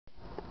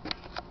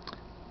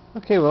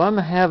Okay, well, I'm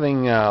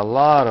having a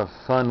lot of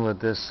fun with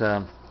this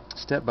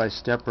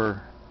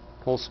step-by-stepper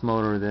pulse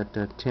motor that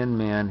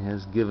TinMan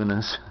has given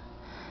us,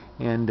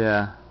 and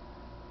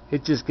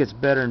it just gets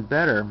better and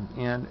better.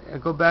 And I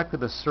go back to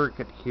the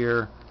circuit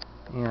here,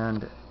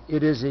 and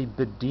it is a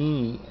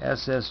Bedini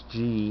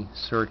SSG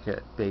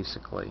circuit,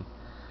 basically.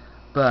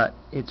 But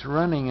it's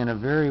running in a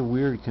very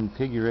weird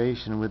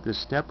configuration with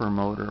this stepper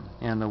motor,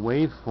 and the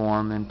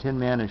waveform, and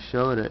TinMan has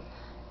showed it,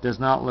 does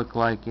not look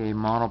like a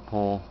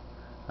monopole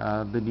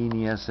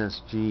Bedini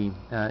SSG.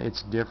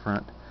 It's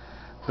different.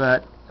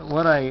 But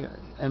what I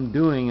am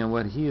doing, and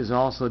what he is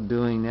also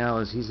doing now,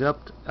 is he's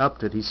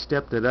he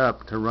stepped it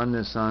up to run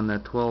this on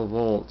 12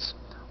 volts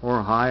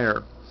or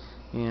higher.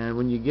 And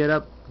when you get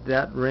up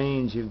that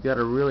range, you've got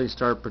to really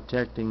start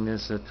protecting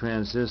this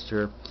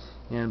transistor.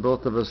 And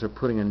both of us are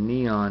putting a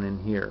neon in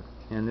here.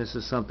 And this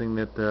is something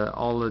that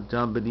all the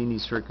John Bedini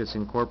circuits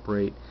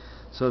incorporate,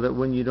 so that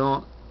when you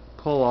don't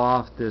pull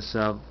off this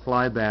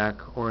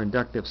flyback or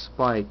inductive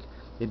spike,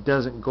 it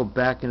doesn't go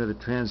back into the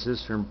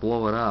transistor and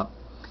blow it up.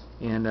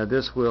 And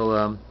this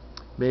will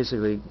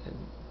basically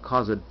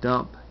cause a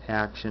dump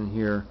action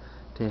here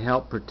to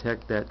help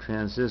protect that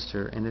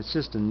transistor. And it's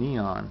just a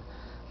neon,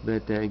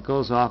 but it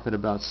goes off at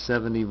about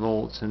 70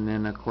 volts, and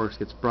then of course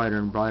gets brighter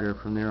and brighter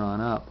from there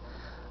on up.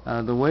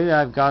 The way that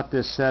I've got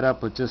this set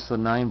up with just the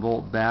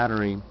 9-volt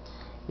battery,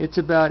 it's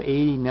about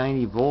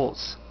 80-90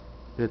 volts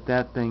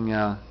that thing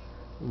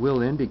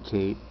will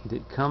indicate.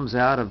 It comes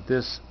out of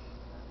this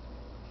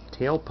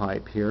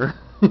tailpipe here.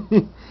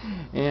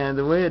 And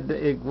the way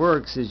it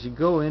works is you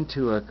go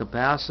into a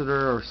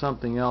capacitor or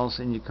something else,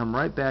 and you come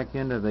right back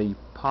into the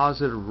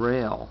positive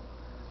rail.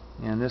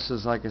 And this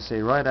is, like I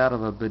say, right out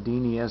of a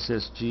Bedini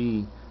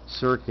SSG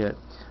circuit.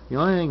 The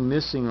only thing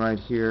missing right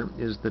here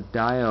is the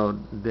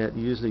diode that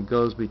usually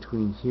goes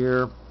between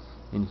here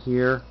and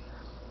here.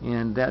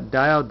 And that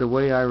diode, the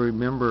way I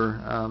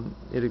remember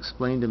it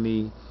explained to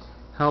me,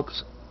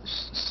 helps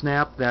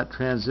snap that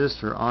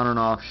transistor on and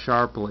off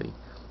sharply.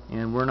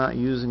 And we're not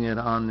using it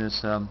on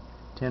this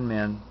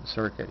TinMan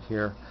circuit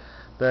here.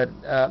 But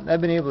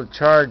I've been able to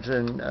charge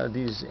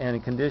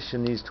and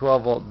condition these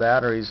 12-volt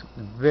batteries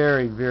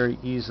very, very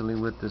easily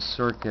with this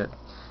circuit.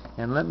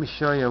 And let me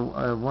show you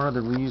one of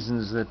the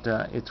reasons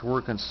that it's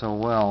working so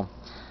well.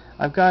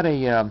 I've got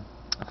a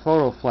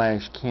photo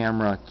flash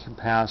camera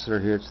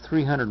capacitor here. It's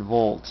 300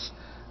 volts.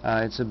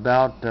 It's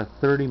about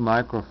 30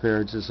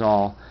 microfarads is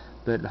all,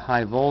 but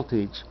high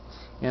voltage.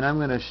 And I'm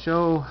going to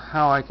show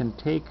how I can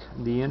take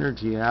the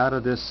energy out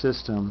of this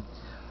system,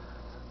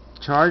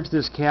 charge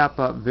this cap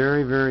up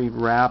very, very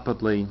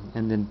rapidly,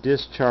 and then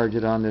discharge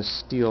it on this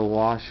steel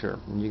washer.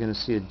 And you're going to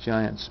see a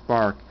giant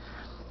spark.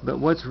 But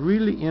what's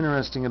really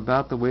interesting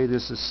about the way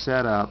this is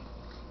set up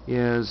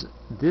is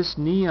this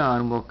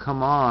neon will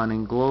come on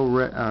and glow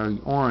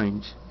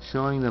orange,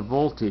 showing the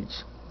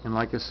voltage. And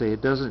like I say,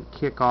 it doesn't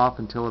kick off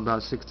until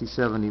about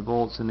 60-70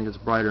 volts, and it gets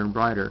brighter and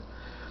brighter.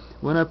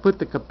 When I put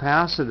the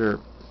capacitor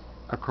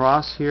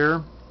across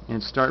here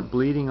and start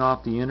bleeding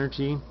off the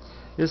energy,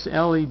 this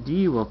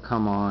LED will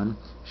come on,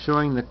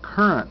 showing the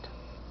current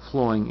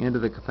flowing into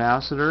the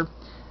capacitor.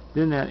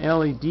 Then that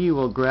LED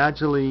will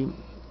gradually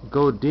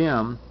go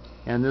dim,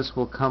 and this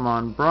will come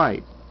on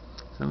bright.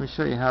 So let me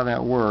show you how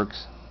that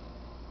works.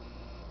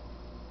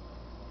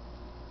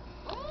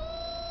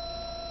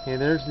 Okay,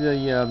 there's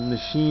the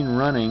machine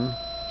running.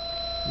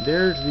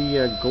 There's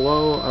the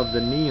glow of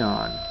the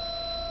neon.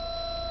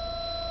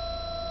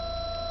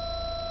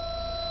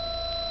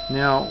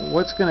 Now,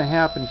 what's going to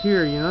happen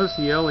here, you notice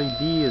the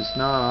LED is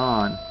not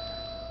on.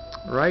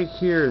 Right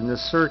here in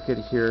this circuit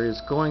here is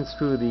going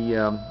through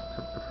the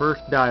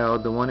first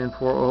diode, the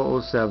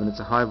 1N4007. It's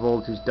a high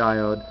voltage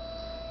diode.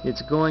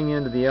 It's going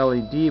into the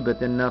LED, but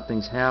then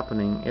nothing's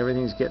happening.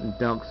 Everything's getting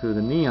dumped through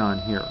the neon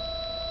here.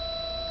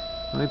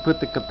 Let me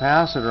put the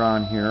capacitor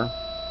on here.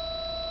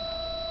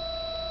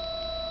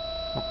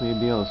 Hopefully you'll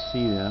be able to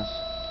see this.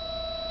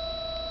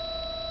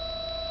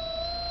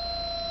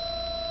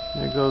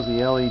 There goes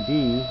the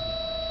LED.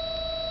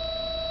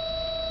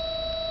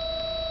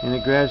 And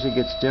it gradually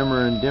gets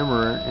dimmer and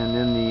dimmer, and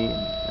then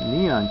the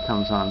neon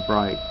comes on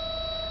bright.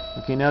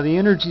 Okay, now the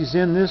energy's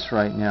in this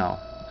right now.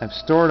 I've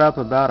stored up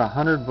about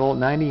 100 volt,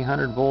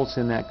 90-100 volts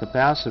in that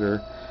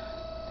capacitor,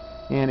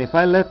 and if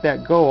I let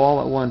that go all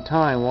at one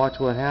time, watch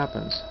what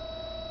happens.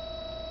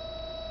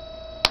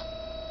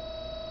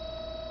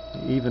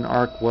 Even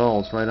arc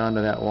welds right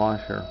onto that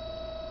washer.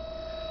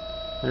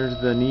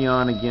 There's the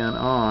neon again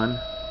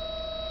on.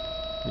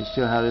 Let me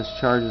show how this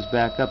charges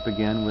back up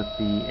again with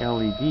the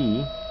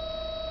LED.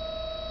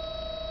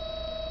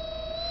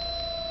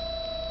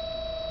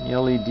 The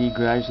LED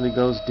gradually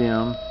goes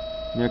dim,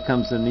 and there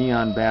comes the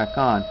neon back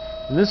on.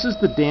 And this is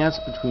the dance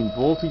between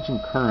voltage and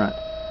current.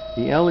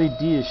 The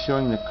LED is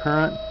showing the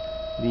current,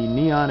 the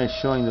neon is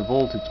showing the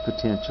voltage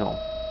potential.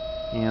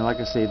 And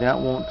like I say, that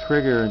won't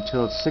trigger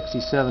until it's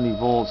 60-70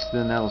 volts,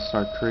 then that'll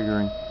start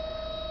triggering.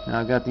 Now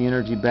I've got the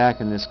energy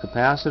back in this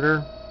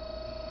capacitor.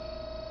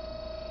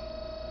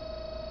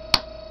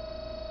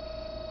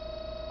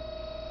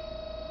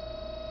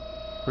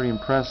 Pretty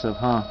impressive,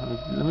 huh?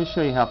 Let me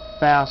show you how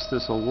fast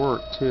this will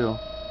work too.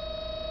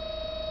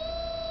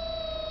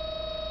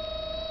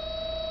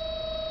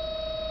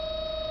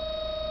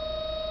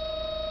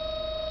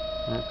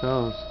 There it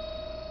goes.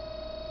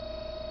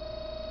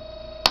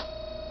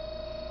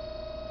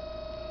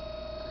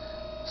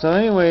 So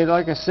anyway,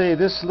 like I say,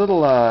 this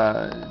little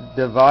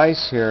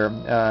device here,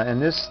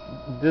 and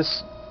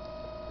this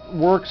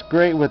works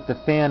great with the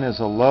fan as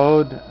a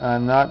load.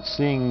 I'm not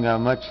seeing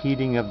much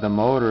heating of the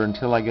motor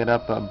until I get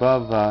up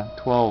above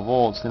 12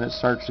 volts. Then it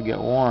starts to get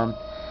warm.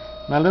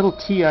 My little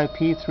TIP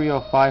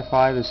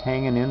 3055 is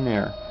hanging in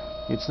there.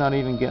 It's not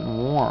even getting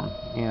warm,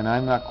 and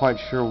I'm not quite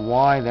sure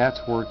why that's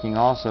working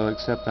also,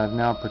 except I've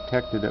now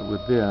protected it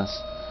with this.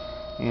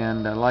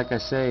 And like I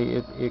say,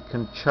 it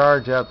can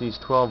charge up these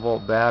 12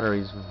 volt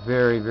batteries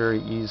very,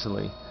 very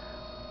easily.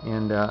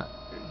 And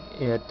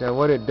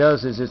what it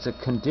does is it's a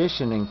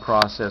conditioning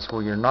process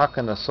where you're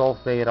knocking the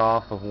sulfate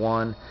off of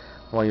one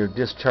while you're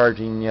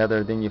discharging the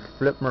other. Then you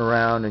flip them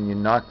around and you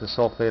knock the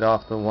sulfate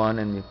off the one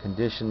and you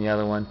condition the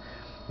other one.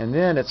 And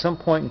then at some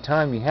point in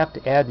time you have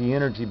to add the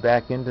energy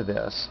back into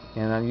this.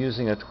 And I'm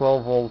using a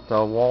 12 volt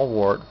wall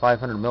wart,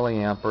 500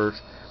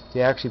 milliamperes,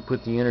 to actually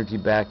put the energy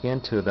back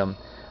into them.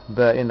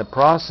 But in the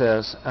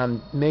process,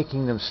 I'm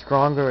making them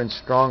stronger and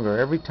stronger.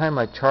 Every time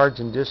I charge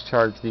and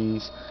discharge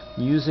these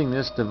using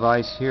this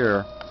device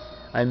here,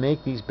 I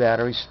make these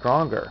batteries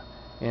stronger,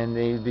 and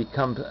they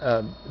become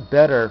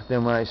better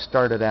than when I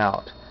started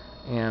out.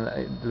 And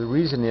the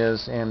reason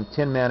is, and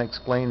TinMan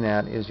explained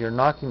that, is you're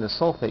knocking the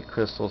sulfate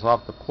crystals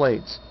off the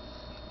plates.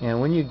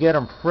 And when you get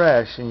them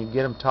fresh and you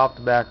get them top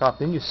to back off,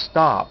 then you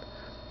stop.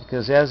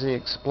 Because as he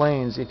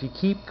explains, if you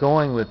keep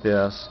going with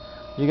this,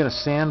 you're going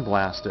to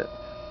sandblast it.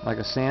 Like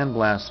a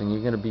sandblasting,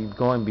 you're going to be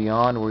going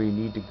beyond where you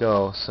need to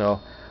go. So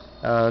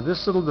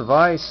this little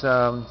device,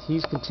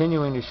 he's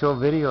continuing to show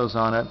videos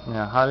on it. And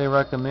I highly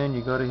recommend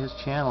you go to his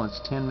channel. It's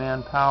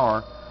TinMan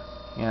Power,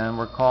 and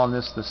we're calling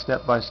this the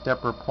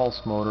step-by-stepper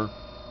pulse motor.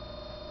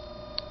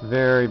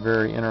 Very,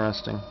 very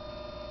interesting.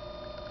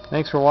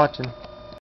 Thanks for watching.